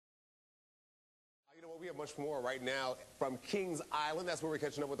We have much more right now from Kings Island. That's where we're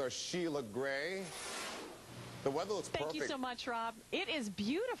catching up with our Sheila Gray. The weather looks perfect. Thank you so much, Rob. It is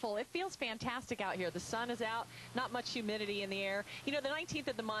beautiful. It feels fantastic out here. The sun is out, not much humidity in the air. You know, the 19th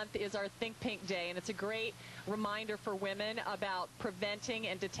of the month is our Think Pink Day, and it's a great reminder for women about preventing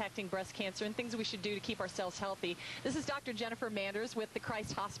and detecting breast cancer and things we should do to keep ourselves healthy. This is Dr. Jennifer Manders with the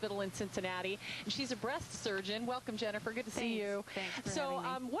Christ Hospital in Cincinnati, and she's a breast surgeon. Welcome, Jennifer. Good to see you. Thanks for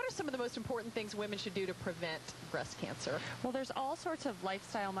having me. What are some of the most important things women should do to prevent breast cancer? Well, there's all sorts of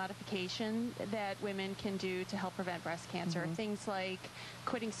lifestyle modification that women can do to help prevent breast cancer. Things like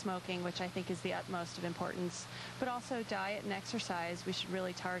quitting smoking, which I think is the utmost of importance, but also diet and exercise. We should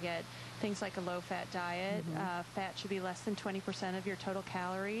really target things like a low-fat diet. Fat should be less than 20% of your total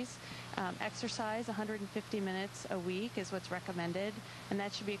calories. Exercise, 150 minutes a week is what's recommended, and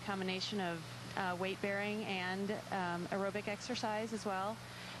that should be a combination of weight-bearing and aerobic exercise as well.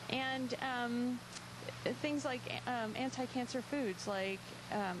 And things like anti-cancer foods, like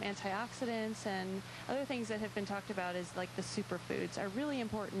antioxidants and other things that have been talked about as like the superfoods, are really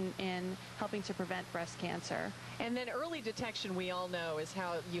important in helping to prevent breast cancer. And then early detection, we all know, is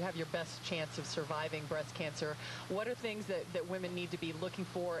how you have your best chance of surviving breast cancer. What are things that women need to be looking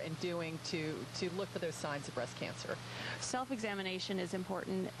for and doing to look for those signs of breast cancer? Self-examination is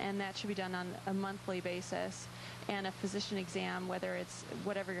important, and that should be done on a monthly basis. And a physician exam, whether it's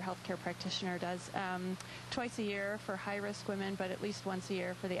whatever your healthcare practitioner does, twice a year for high-risk women, but at least once a year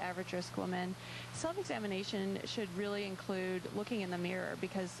for the average-risk woman. Self-examination should really include looking in the mirror,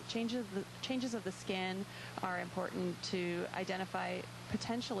 because changes of the skin are important to identify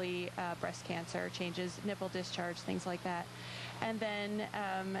potentially breast cancer, changes, nipple discharge, things like that. And then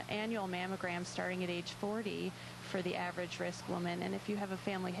annual mammograms starting at age 40 for the average risk woman. And if you have a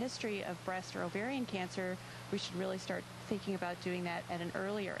family history of breast or ovarian cancer, we should really start thinking about doing that at an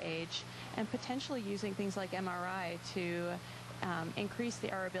earlier age, and potentially using things like MRI to increase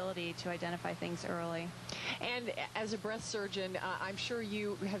our ability to identify things early. And as a breast surgeon, I'm sure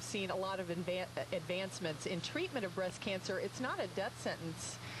you have seen a lot of advancements in treatment of breast cancer. It's not a death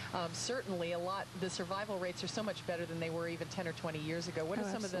sentence. Certainly, the survival rates are so much better than they were even 10 or 20 years ago. What are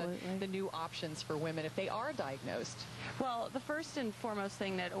some of the new options for women if they are diagnosed? Well, the first and foremost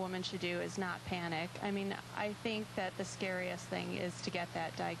thing that a woman should do is not panic. I mean, I think that the scariest thing is to get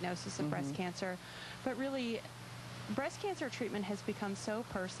that diagnosis of breast cancer. But really, breast cancer treatment has become so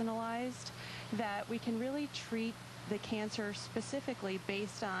personalized that we can really treat the cancer specifically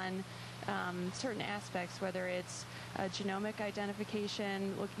based on certain aspects, whether it's genomic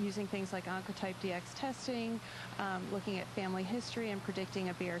identification, using things like Oncotype DX testing, looking at family history and predicting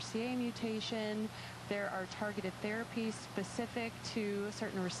a BRCA mutation. There are targeted therapies specific to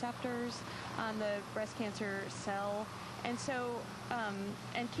certain receptors on the breast cancer cell. And so,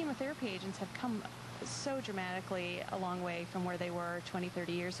 and chemotherapy agents have come so dramatically a long way from where they were 20,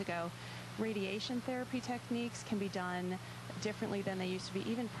 30 years ago. Radiation therapy techniques can be done differently than they used to be,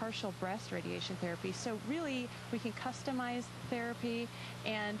 even partial breast radiation therapy. So really, we can customize therapy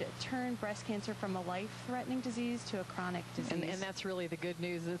and turn breast cancer from a life-threatening disease to a chronic disease. And that's really the good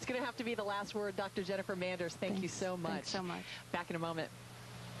news. It's going to have to be the last word. Dr. Jennifer Manders, thank you so much. Thanks so much. Back in a moment.